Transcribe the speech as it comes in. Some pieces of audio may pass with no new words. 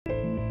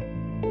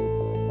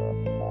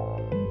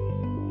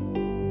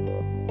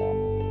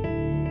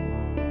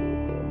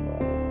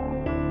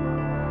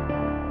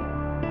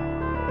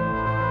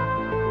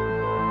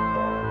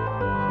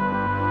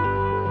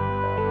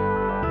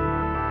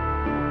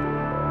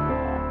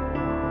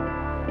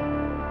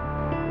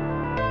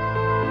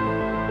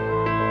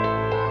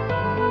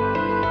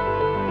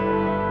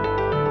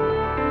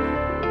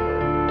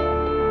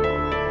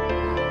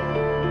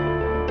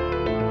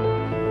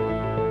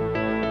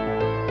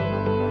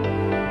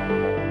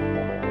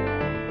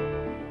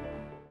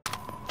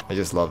I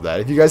just love that.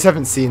 If you guys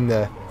haven't seen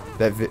I'm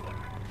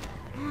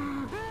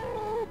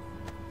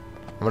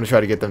gonna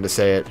try to get them to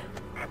say it.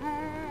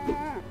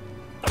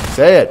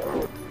 Say it!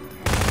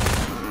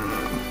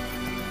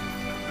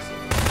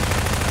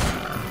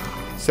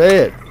 Say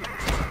it!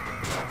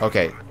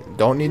 Okay,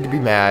 don't need to be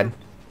mad.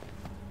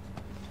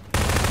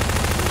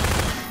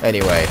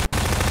 Anyway,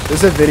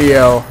 this is a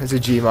video. It's a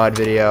Gmod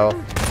video.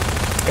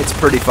 It's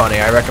pretty funny.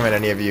 I recommend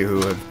any of you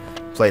who have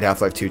played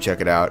Half-Life 2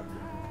 check it out.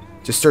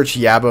 Just search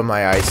Yabba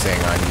My Icing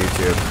on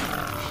YouTube.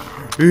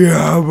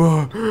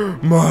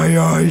 Yabba My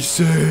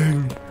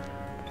Icing!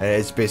 And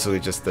it's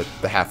basically just the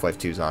Half-Life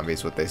 2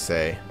 zombies, what they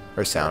say,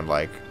 or sound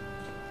like.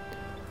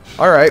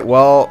 Alright,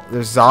 well,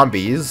 there's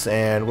zombies,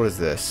 and what is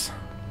this?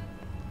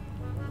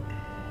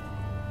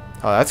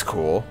 Oh, that's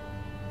cool.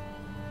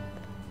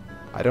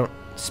 I don't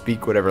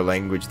speak whatever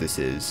language this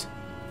is.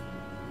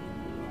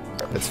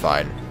 That's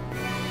fine.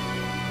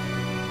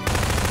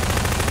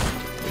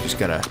 We're just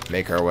gonna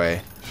make our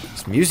way.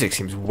 This music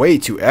seems way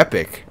too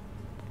epic.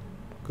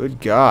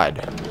 Good God.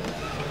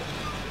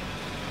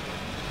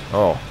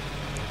 Oh.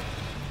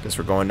 Guess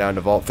we're going down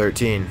to Vault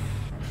 13.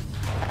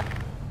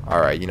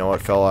 Alright, you know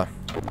what, fella?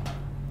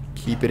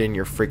 Keep it in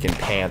your freaking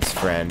pants,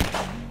 friend.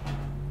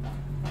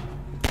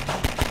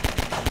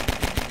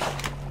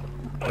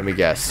 Let me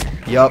guess.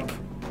 Yup.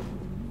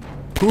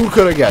 Who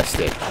could have guessed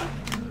it?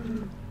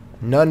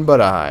 None but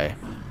I.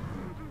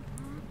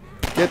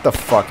 Get the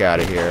fuck out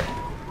of here.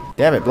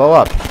 Damn it, blow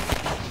up.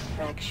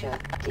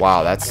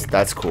 Wow,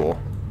 that's cool.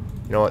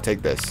 You know what?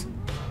 Take this.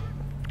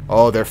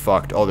 Oh, they're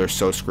fucked. Oh, they're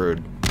so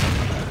screwed.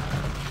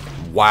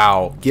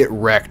 Wow. Get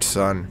wrecked,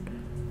 son.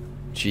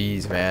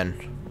 Jeez, man.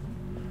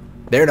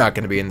 They're not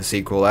going to be in the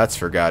sequel, that's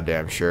for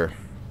goddamn sure.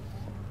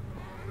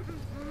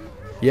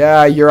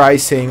 Yeah, you're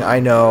icing, I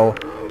know.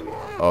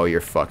 Oh,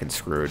 you're fucking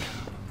screwed.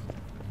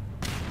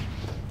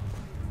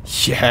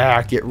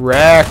 Yeah, get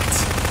wrecked.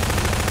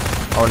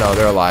 Oh no,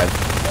 they're alive.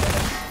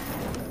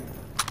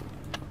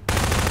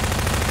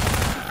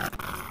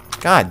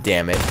 God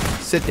damn it.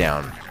 Sit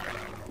down.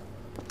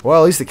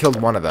 Well, at least they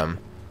killed one of them.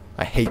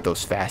 I hate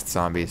those fast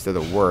zombies. They're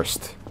the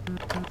worst.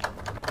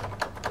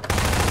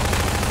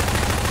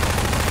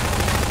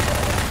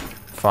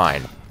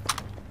 Fine.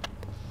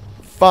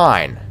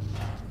 Fine.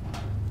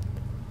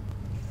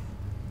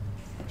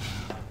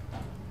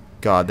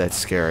 God, that's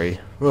scary.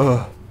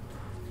 Ugh.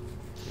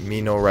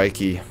 Me no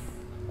Reiki.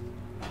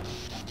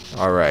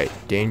 Alright.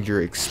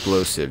 Danger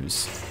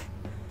explosives.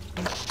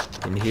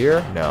 In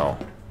here? No.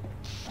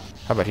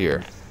 How about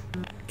here?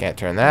 Can't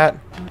turn that.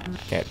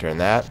 Can't turn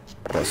that.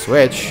 Press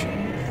switch.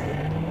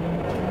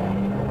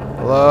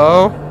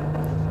 Hello?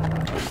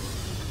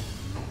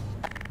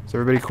 Is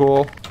everybody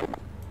cool?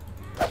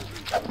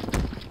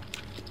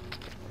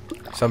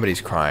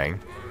 Somebody's crying.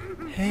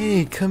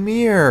 Hey, come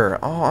here.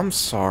 Oh, I'm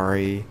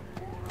sorry.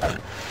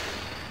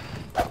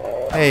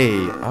 Hey,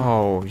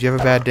 oh, did you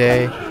have a bad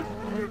day?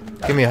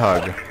 Give me a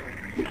hug.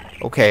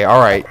 Okay,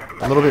 alright.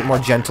 A little bit more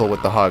gentle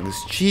with the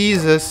hugs.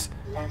 Jesus.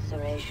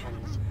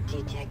 Lacerations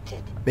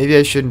detected. Maybe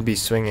I shouldn't be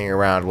swinging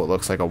around what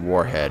looks like a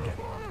warhead.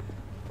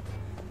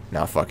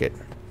 Nah, fuck it.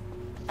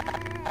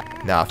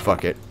 Nah,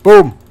 fuck it.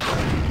 Boom!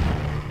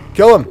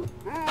 Kill him!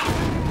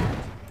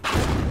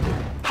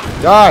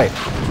 Die!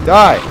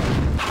 Die!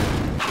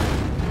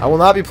 I will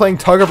not be playing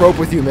tug of rope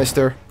with you,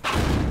 mister.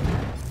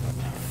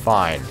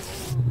 Fine.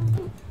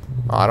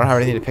 Oh, I don't have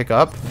anything to pick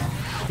up?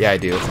 Yeah, I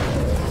do.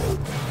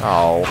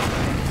 Oh.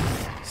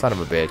 Son of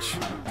a bitch.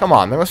 Come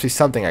on, there must be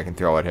something I can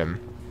throw at him.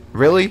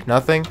 Really?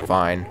 Nothing?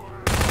 Fine.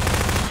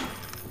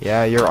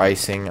 Yeah, you're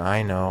icing.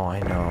 I know, I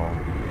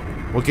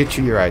know. We'll get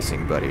you your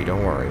icing, buddy.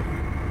 Don't worry.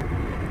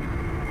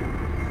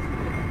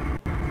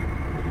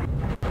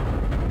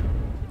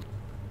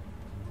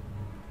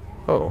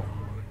 Oh.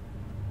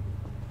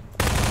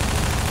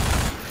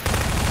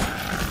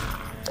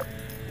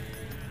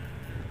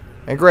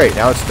 And great,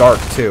 now it's dark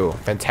too.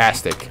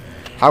 Fantastic.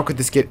 How could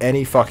this get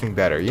any fucking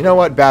better? You know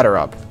what? Batter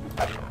up.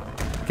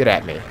 Get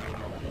at me.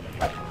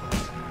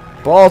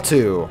 Ball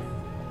 2.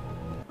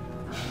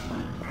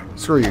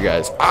 Screw you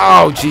guys.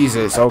 Oh,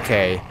 Jesus.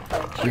 Okay.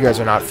 You guys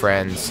are not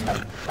friends.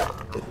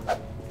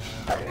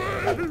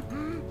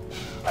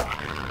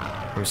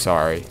 I'm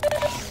sorry.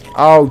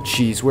 Oh,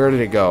 jeez. Where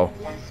did it go?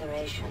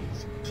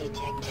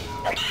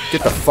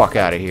 Get the fuck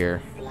out of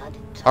here.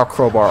 I'll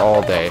crowbar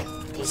all day.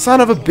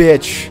 Son of a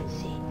bitch.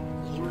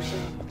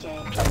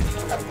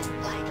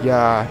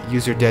 Yeah,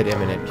 user dead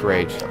imminent.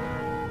 Great.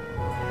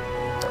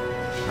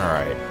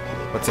 Alright.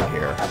 What's in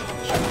here?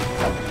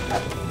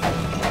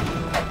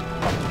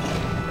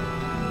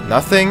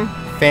 Nothing?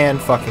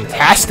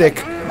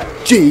 Fan-fucking-tastic!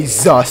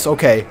 Jesus!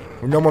 Okay.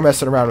 We're no more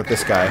messing around with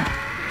this guy.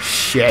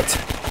 Shit.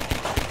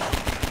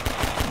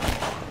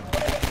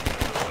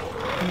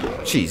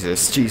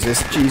 Jesus,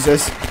 Jesus,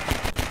 Jesus.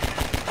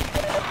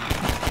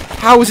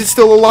 How is it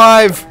still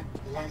alive?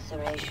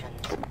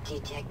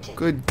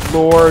 Good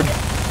lord.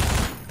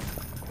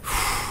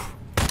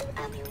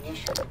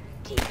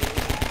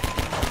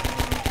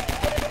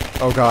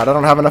 Oh god, I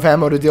don't have enough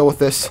ammo to deal with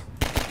this.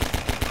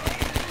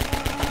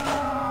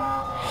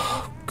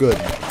 Good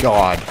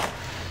God.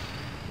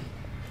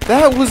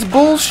 That was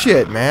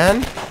bullshit,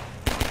 man.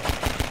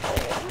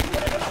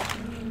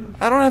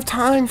 I don't have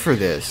time for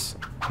this.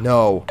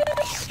 No.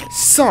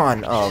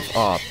 Son of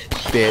a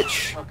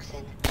bitch.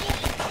 Toxin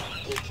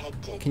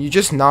detected. Can you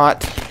just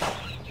not?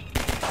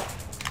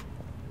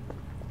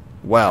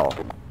 Well,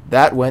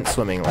 that went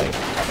swimmingly.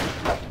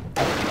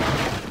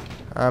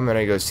 I'm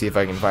gonna go see if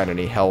I can find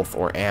any health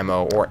or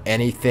ammo or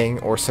anything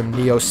or some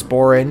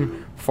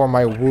Neosporin for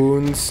my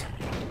wounds.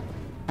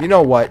 You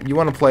know what? You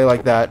want to play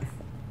like that?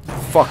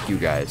 Fuck you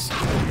guys.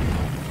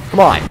 Come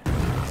on.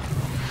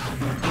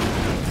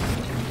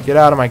 Get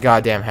out of my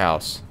goddamn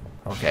house.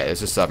 Okay,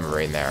 there's a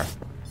submarine there.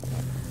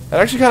 That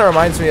actually kind of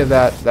reminds me of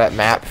that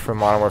map from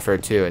Modern Warfare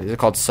 2. Is it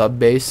called Sub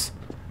Base?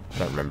 I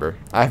don't remember.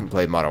 I haven't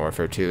played Modern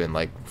Warfare 2 in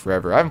like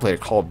forever. I haven't played a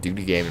Call of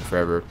Duty game in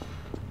forever.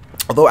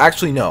 Although,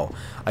 actually, no.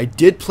 I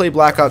did play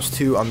Black Ops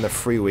 2 on the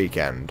free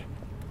weekend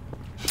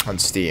on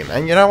Steam.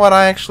 And you know what?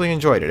 I actually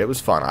enjoyed it. It was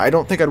fun. I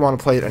don't think I'd want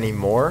to play it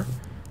anymore.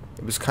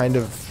 It was kind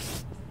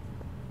of...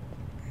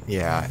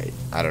 Yeah,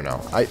 I don't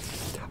know. I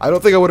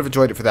don't think I would have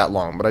enjoyed it for that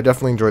long, but I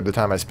definitely enjoyed the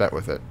time I spent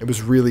with it. It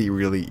was really,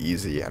 really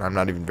easy, and I'm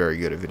not even very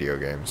good at video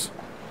games.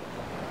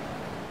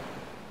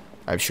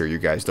 I'm sure you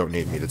guys don't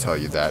need me to tell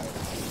you that.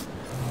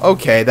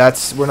 Okay,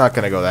 we're not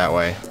going to go that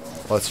way.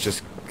 Let's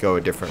just go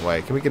a different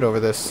way. Can we get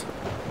over this?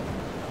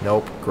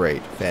 Nope.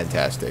 Great.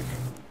 Fantastic.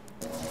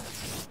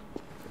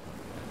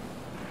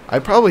 I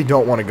probably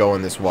don't want to go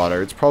in this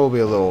water. It's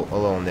probably a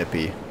little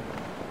nippy.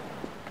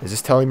 Is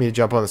this telling me to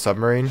jump on the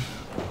submarine?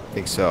 I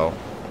think so.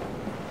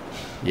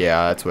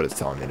 Yeah, that's what it's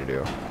telling me to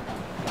do.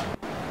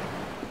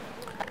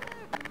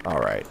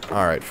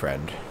 Alright,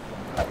 friend.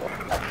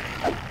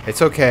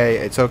 It's okay,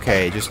 it's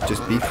okay.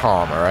 Just be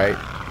calm, alright?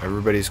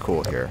 Everybody's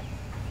cool here.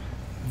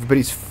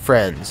 Everybody's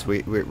friends.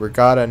 We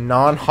got a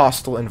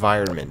non-hostile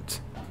environment.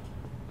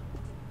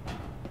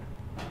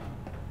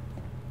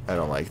 I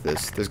don't like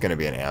this. There's gonna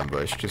be an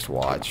ambush. Just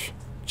watch.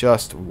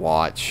 Just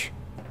watch.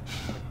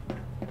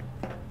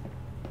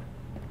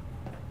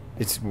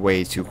 It's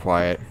way too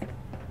quiet.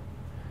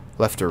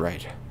 Left or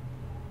right?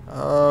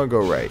 I'll go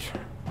right.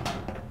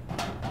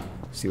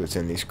 See what's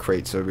in these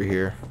crates over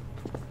here.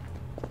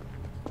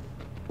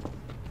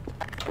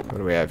 What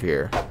do we have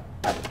here?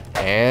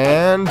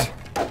 And...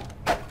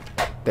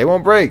 they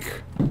won't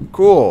break.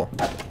 Cool.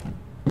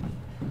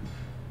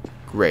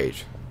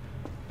 Great.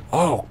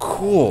 Oh,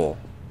 cool.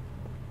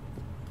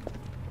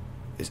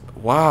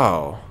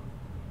 Wow.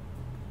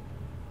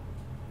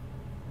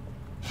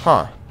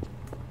 Huh.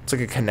 It's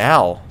like a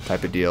canal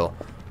type of deal.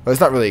 Well, it's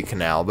not really a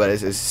canal, but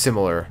it's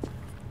similar.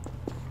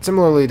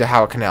 Similarly to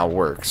how a canal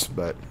works,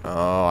 but...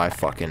 oh, I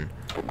fucking...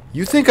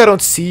 You think I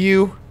don't see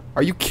you?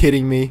 Are you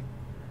kidding me?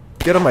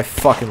 Get on my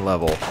fucking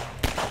level.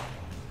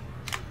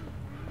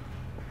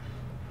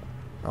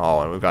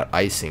 Oh, and we've got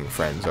icing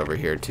friends over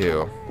here,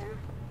 too.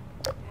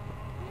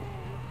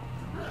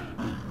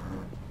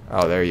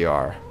 Oh, there you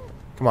are.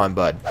 Come on,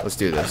 bud. Let's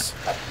do this.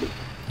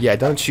 Yeah,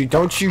 don't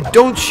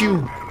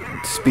you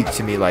speak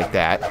to me like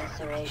that.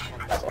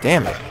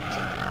 Damn it.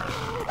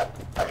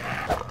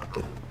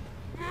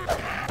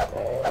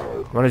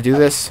 Want to do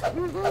this?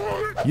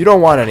 You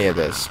don't want any of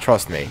this.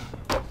 Trust me.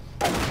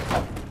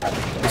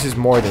 This is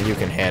more than you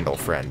can handle,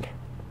 friend.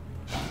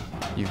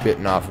 You've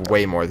bitten off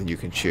way more than you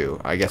can chew.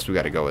 I guess we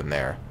gotta go in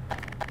there.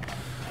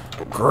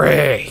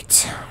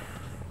 Great.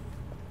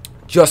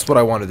 Just what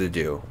I wanted to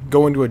do.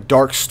 Go into a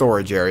dark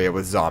storage area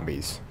with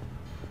zombies.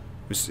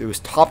 It was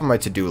top of my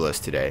to-do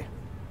list today.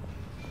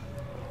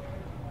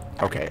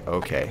 Okay,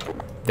 okay.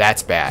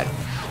 That's bad.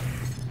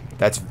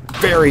 That's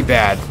very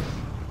bad.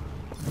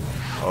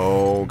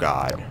 Oh,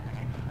 God.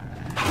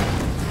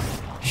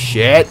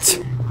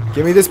 Shit!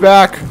 Give me this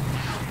back!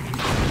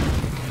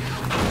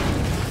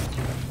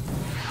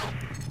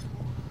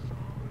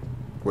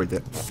 Where'd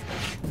that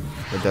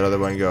other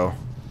one go?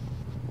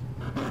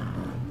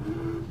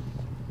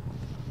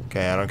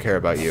 Okay, I don't care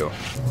about you.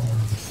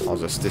 I'll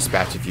just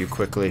dispatch of you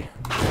quickly.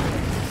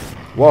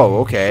 Whoa,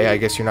 okay. I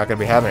guess you're not gonna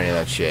be having any of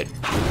that shit.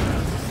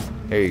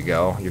 There you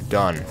go. You're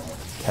done.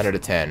 10 out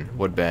of 10.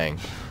 Wood bang.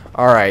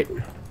 Alright.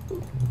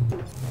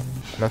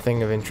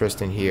 Nothing of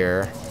interest in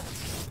here.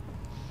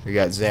 We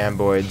got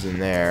Zamboids in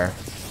there.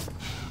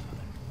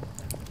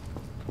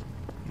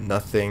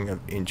 Nothing of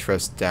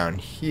interest down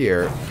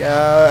here.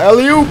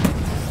 Alley-oop!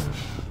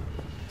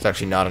 It's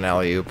actually not an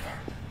alley-oop.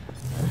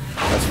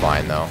 That's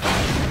fine, though.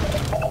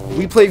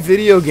 We play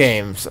video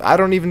games. I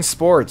don't even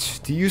sports.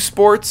 Do you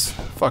sports?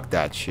 Fuck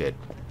that shit.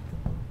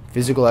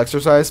 Physical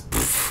exercise?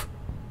 Pfft.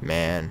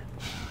 Man.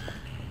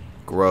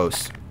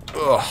 Gross.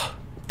 Ugh.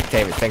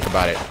 Can't even think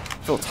about it.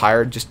 I feel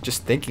tired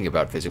just thinking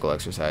about physical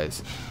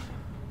exercise.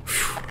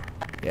 Whew.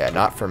 Yeah,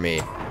 not for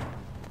me.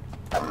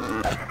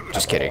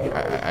 Just kidding.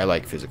 I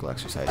like physical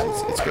exercise.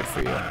 It's good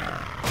for you.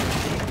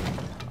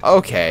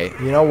 Okay,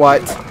 you know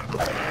what?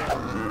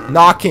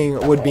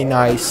 Knocking would be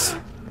nice.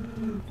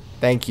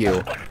 Thank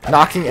you.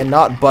 Knocking and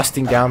not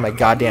busting down my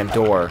goddamn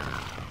door.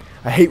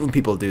 I hate when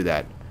people do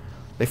that.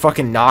 They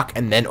fucking knock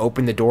and then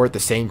open the door at the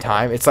same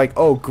time. It's like,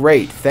 oh,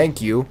 great.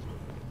 Thank you.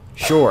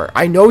 Sure.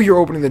 I know you're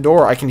opening the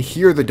door. I can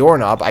hear the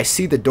doorknob. I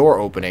see the door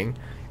opening.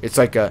 It's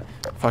like a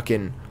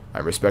fucking,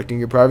 I'm respecting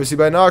your privacy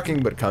by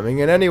knocking, but coming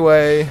in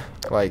anyway.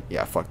 Like,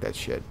 yeah, fuck that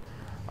shit.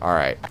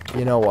 Alright.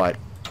 You know what?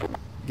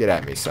 Get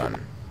at me,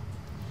 son.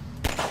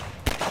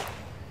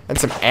 And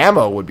some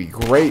ammo would be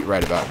great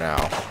right about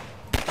now.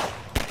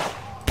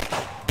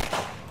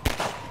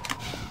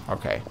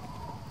 Okay.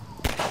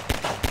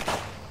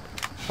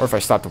 Or if I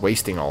stopped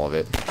wasting all of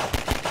it.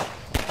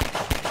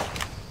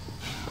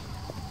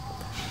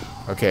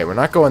 Okay, we're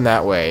not going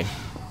that way.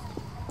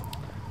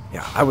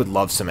 Yeah, I would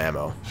love some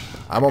ammo.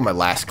 I'm on my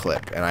last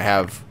clip, and I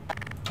have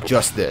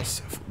just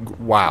this.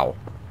 Wow.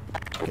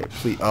 Okay,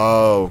 please.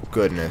 Oh,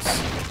 goodness.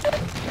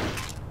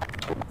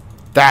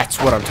 That's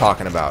what I'm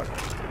talking about.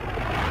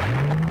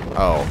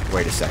 Oh,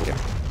 wait a second.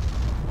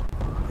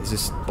 Is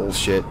this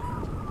bullshit?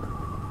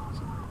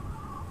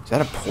 Is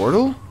that a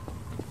portal?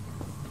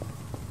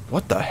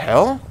 What the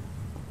hell?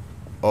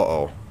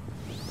 Uh-oh.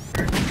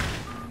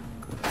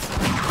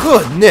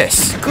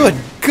 Goodness! Good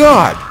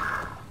God!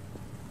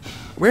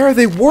 Where are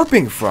they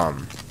warping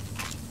from?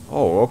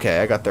 Oh, okay,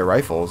 I got their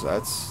rifles.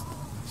 That's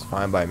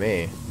fine by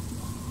me.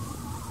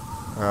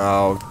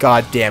 Oh,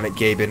 God damn it,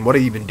 Gaben. What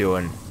have you been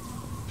doing?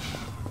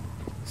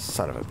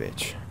 Son of a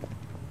bitch.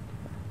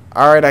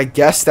 Alright, I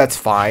guess that's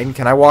fine.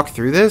 Can I walk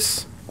through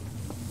this?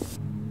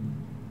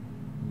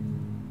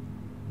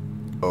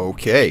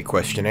 Okay,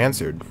 question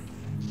answered.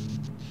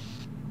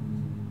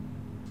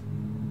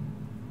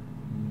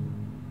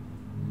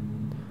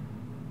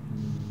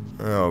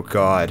 Oh,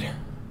 God.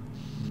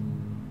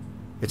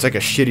 It's like a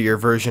shittier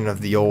version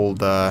of the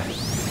old, Whoa!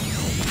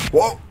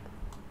 I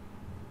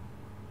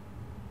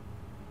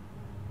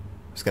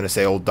was gonna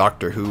say old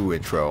Doctor Who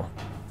intro.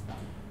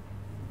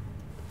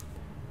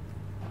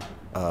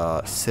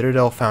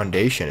 Citadel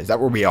Foundation. Is that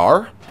where we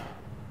are?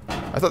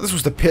 I thought this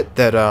was the pit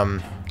that,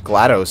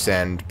 GLaDOS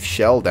and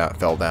Shell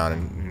fell down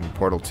in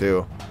Portal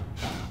 2.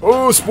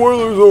 Oh,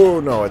 spoilers! Oh,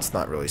 no, it's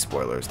not really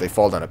spoilers. They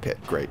fall down a pit.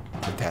 Great.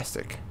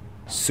 Fantastic.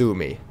 Sue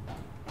me.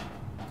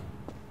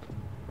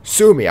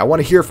 Sue me. I want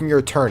to hear from your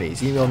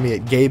attorneys. Email me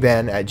at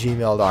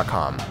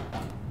gayben@gmail.com.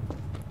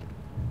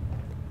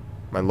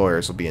 My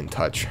lawyers will be in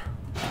touch.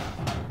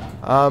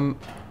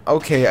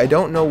 Okay, I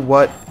don't know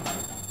what...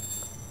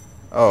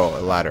 Oh,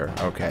 a ladder.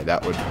 Okay,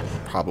 that would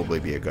probably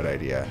be a good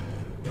idea.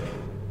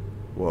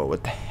 Whoa,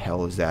 what the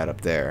hell is that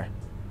up there?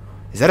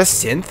 Is that a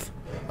synth?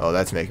 Oh,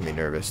 that's making me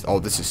nervous. Oh,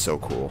 this is so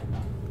cool.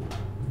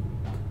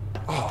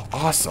 Oh,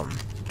 awesome.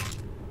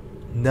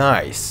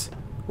 Nice.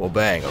 Well,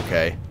 bang,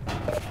 okay.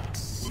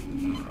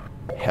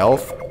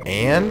 Health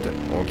and...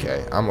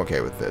 Okay, I'm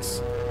okay with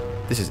this.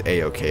 This is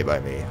A-okay by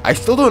me. I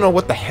still don't know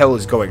what the hell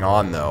is going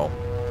on, though.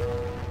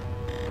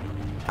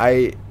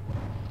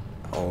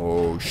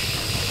 Oh,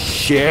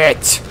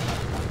 shit!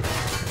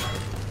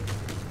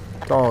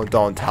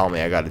 Don't tell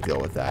me I gotta deal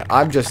with that.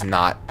 I'm just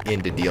not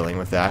into dealing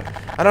with that.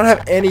 I don't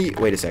have any...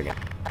 Wait a second.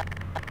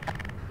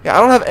 Yeah,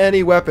 I don't have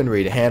any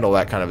weaponry to handle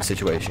that kind of a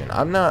situation.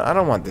 I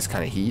don't want this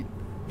kind of heat.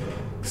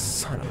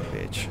 Son of a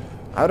bitch.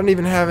 I don't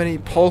even have any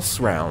pulse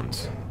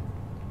rounds.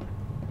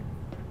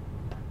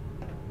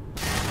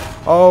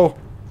 Oh.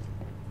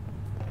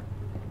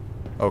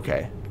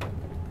 Okay.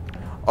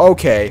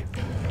 Okay.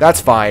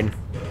 That's fine.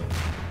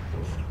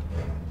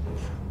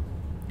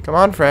 Come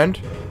on, friend.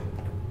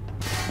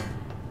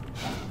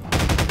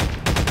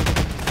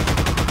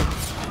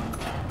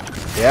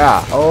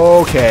 Yeah,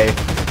 okay.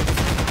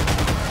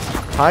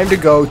 Time to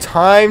go,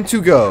 time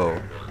to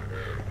go.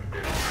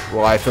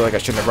 Well, I feel like I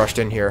shouldn't have rushed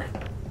in here.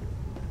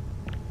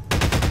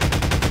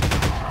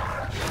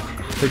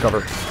 Take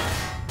cover.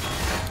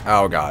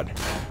 Oh, God.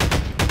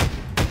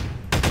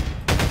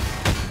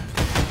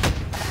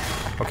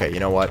 Okay,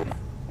 you know what?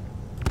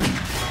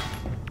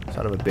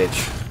 Son of a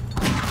bitch.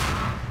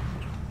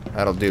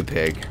 That'll do,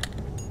 pig.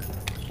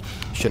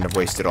 Shouldn't have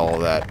wasted all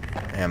of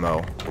that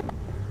ammo.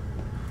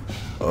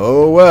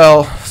 Oh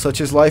well, such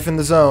is life in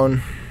the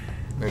zone.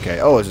 Okay,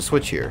 oh, there's a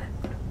switch here.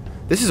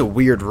 This is a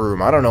weird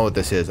room. I don't know what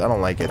this is. I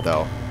don't like it,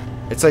 though.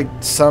 It's like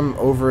some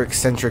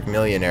over-eccentric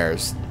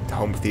millionaire's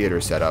home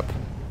theater setup.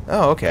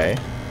 Oh, okay.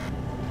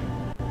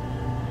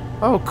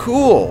 Oh,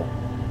 cool.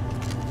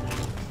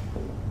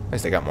 At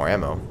least I got more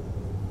ammo.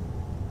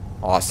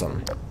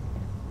 Awesome.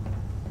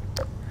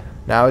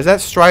 Now, is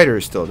that Strider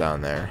still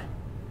down there?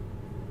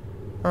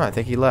 Oh, I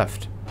think he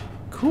left.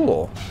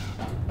 Cool.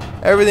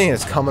 Everything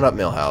is coming up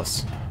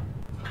Millhouse.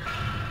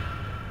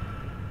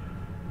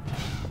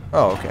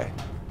 Oh, okay.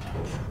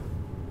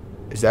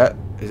 Is that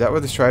where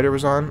the Strider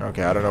was on?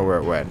 Okay, I don't know where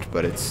it went,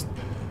 but it's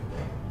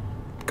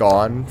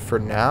gone for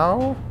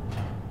now.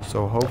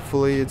 So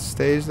hopefully it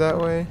stays that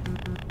way.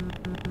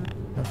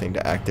 Nothing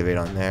to activate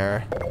on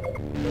there.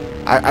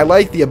 I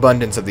like the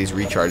abundance of these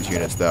recharge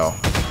units, though.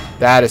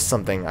 That is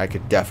something I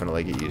could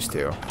definitely get used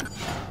to.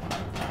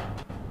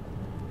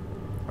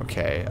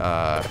 Okay,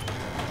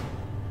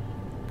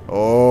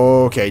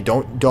 okay,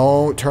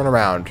 don't turn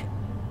around.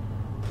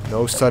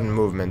 No sudden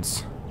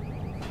movements.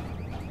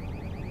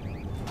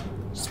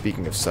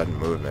 Speaking of sudden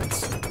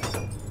movements.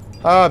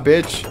 Ah,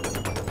 bitch.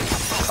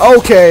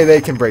 Okay,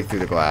 they can break through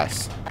the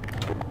glass.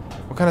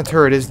 What kind of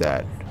turret is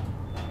that?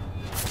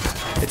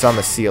 It's on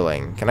the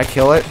ceiling. Can I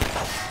kill it?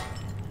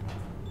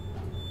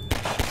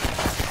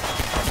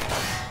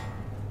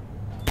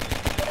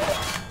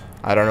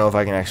 I don't know if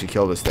I can actually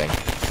kill this thing.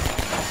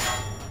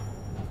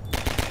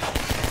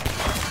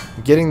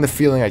 I'm getting the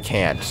feeling I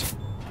can't.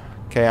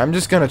 Okay, I'm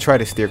just gonna try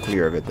to steer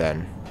clear of it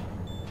then.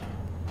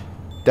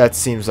 That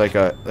seems like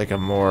a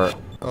more...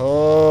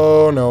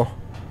 Oh, no.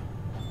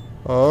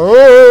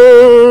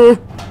 Oh!